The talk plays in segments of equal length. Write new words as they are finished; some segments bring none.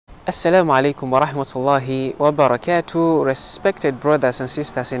Assalamu alaikum wa rahmatullahi wa barakatuh, respected brothers and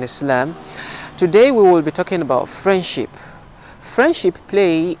sisters in Islam. Today we will be talking about friendship. Friendship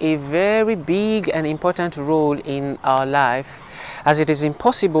play a very big and important role in our life, as it is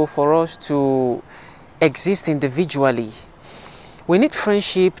impossible for us to exist individually. We need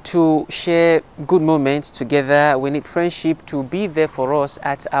friendship to share good moments together. We need friendship to be there for us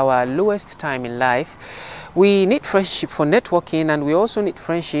at our lowest time in life. We need friendship for networking, and we also need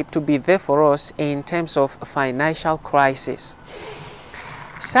friendship to be there for us in terms of financial crisis.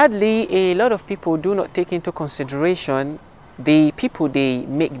 Sadly, a lot of people do not take into consideration the people they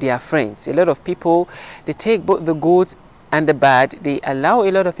make their friends. A lot of people, they take both the good and the bad. They allow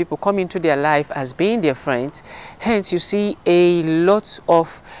a lot of people come into their life as being their friends. Hence, you see a lot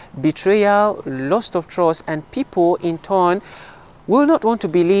of betrayal, loss of trust, and people in turn will not want to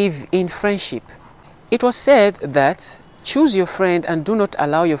believe in friendship. It was said that choose your friend and do not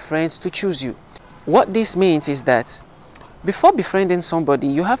allow your friends to choose you. What this means is that before befriending somebody,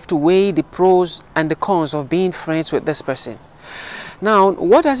 you have to weigh the pros and the cons of being friends with this person. Now,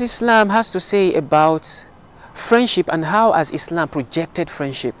 what does Islam has to say about friendship, and how has Islam projected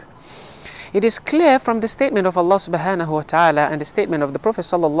friendship? It is clear from the statement of Allah subhanahu wa ta'ala and the statement of the Prophet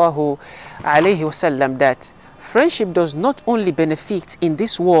sallallahu alaihi wasallam that friendship does not only benefit in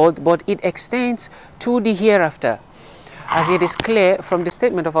this world, but it extends to the hereafter. As it is clear from the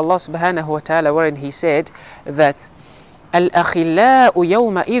statement of Allah subhanahu wa ta'ala, wherein He said that الْأَخِلَّاءُ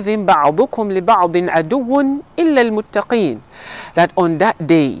يَوْمَئِذٍ بَعْضُكُمْ لِبَعْضٍ عَدُوٌّ إِلَّا الْمُتَّقِينَ. That on that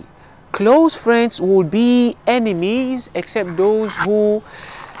day, close friends will be enemies except those who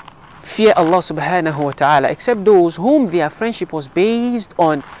fear Allah subhanahu wa ta'ala, except those whom their friendship was based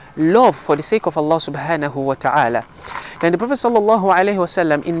on love for the sake of Allah subhanahu wa ta'ala. Then the Prophet sallallahu alaihi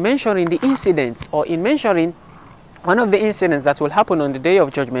wasallam, in mentioning the incidents, or in mentioning one of the incidents that will happen on the day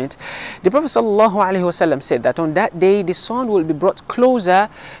of judgment, the Prophet sallallahu alaihi wasallam said that on that day the sun will be brought closer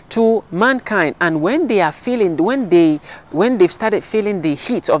to mankind, and when they've started feeling the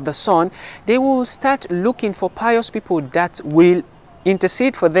heat of the sun, they will start looking for pious people that will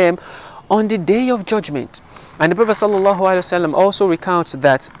intercede for them on the day of judgment. And the Prophet sallallahu alaihi wasallam also recounts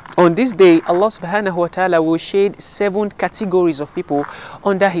that on this day Allah subhanahu wa ta'ala will shade 7 categories of people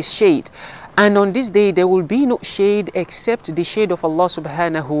under His shade. And on this day there will be no shade except the shade of Allah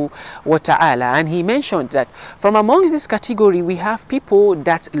subhanahu wa ta'ala. And He mentioned that from amongst this category we have people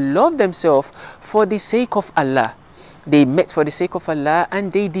that love themselves for the sake of Allah. They met for the sake of Allah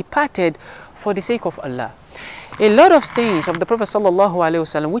and they departed for the sake of Allah. A lot of sayings of the Prophet sallallahu alaihi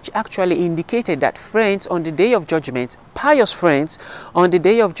wasallam which actually indicated that friends on the day of judgment, pious friends on the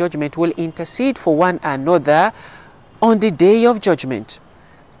day of judgment, will intercede for one another on the day of judgment.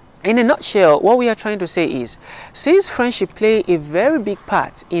 In a nutshell, what we are trying to say is, since friendship play a very big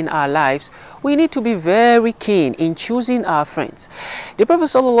part in our lives, we need to be very keen in choosing our friends. The Prophet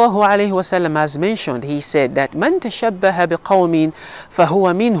sallallahu alaihi wasallam has mentioned, he said that man tashabbaha biqawmin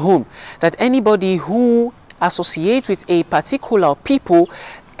fahuwa minhum, that anybody who associates with a particular people,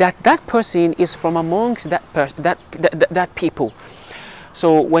 that person is from amongst that people.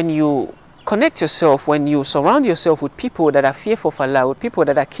 So when you connect yourself, when you surround yourself with people that are fearful of Allah, with people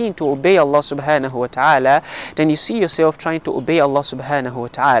that are keen to obey Allah subhanahu wa ta'ala, then you see yourself trying to obey Allah subhanahu wa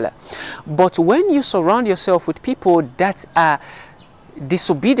ta'ala. But when you surround yourself with people that are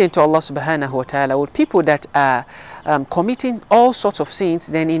disobedient to Allah subhanahu wa ta'ala, with people that are committing all sorts of sins,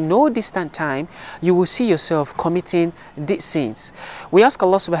 then in no distant time you will see yourself committing these sins. We ask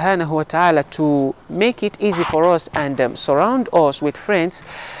Allah subhanahu wa ta'ala to make it easy for us and surround us with friends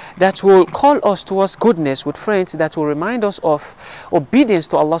that will call us towards goodness, with friends that will remind us of obedience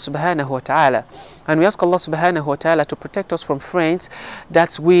to Allah subhanahu wa ta'ala. And we ask Allah subhanahu wa ta'ala to protect us from friends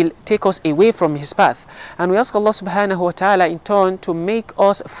that will take us away from His path. And we ask Allah subhanahu wa ta'ala in turn to make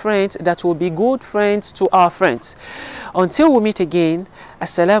us friends that will be good friends to our friends. Until we meet again,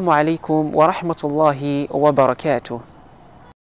 Assalamu alaikum wa rahmatullahi wa barakatuh.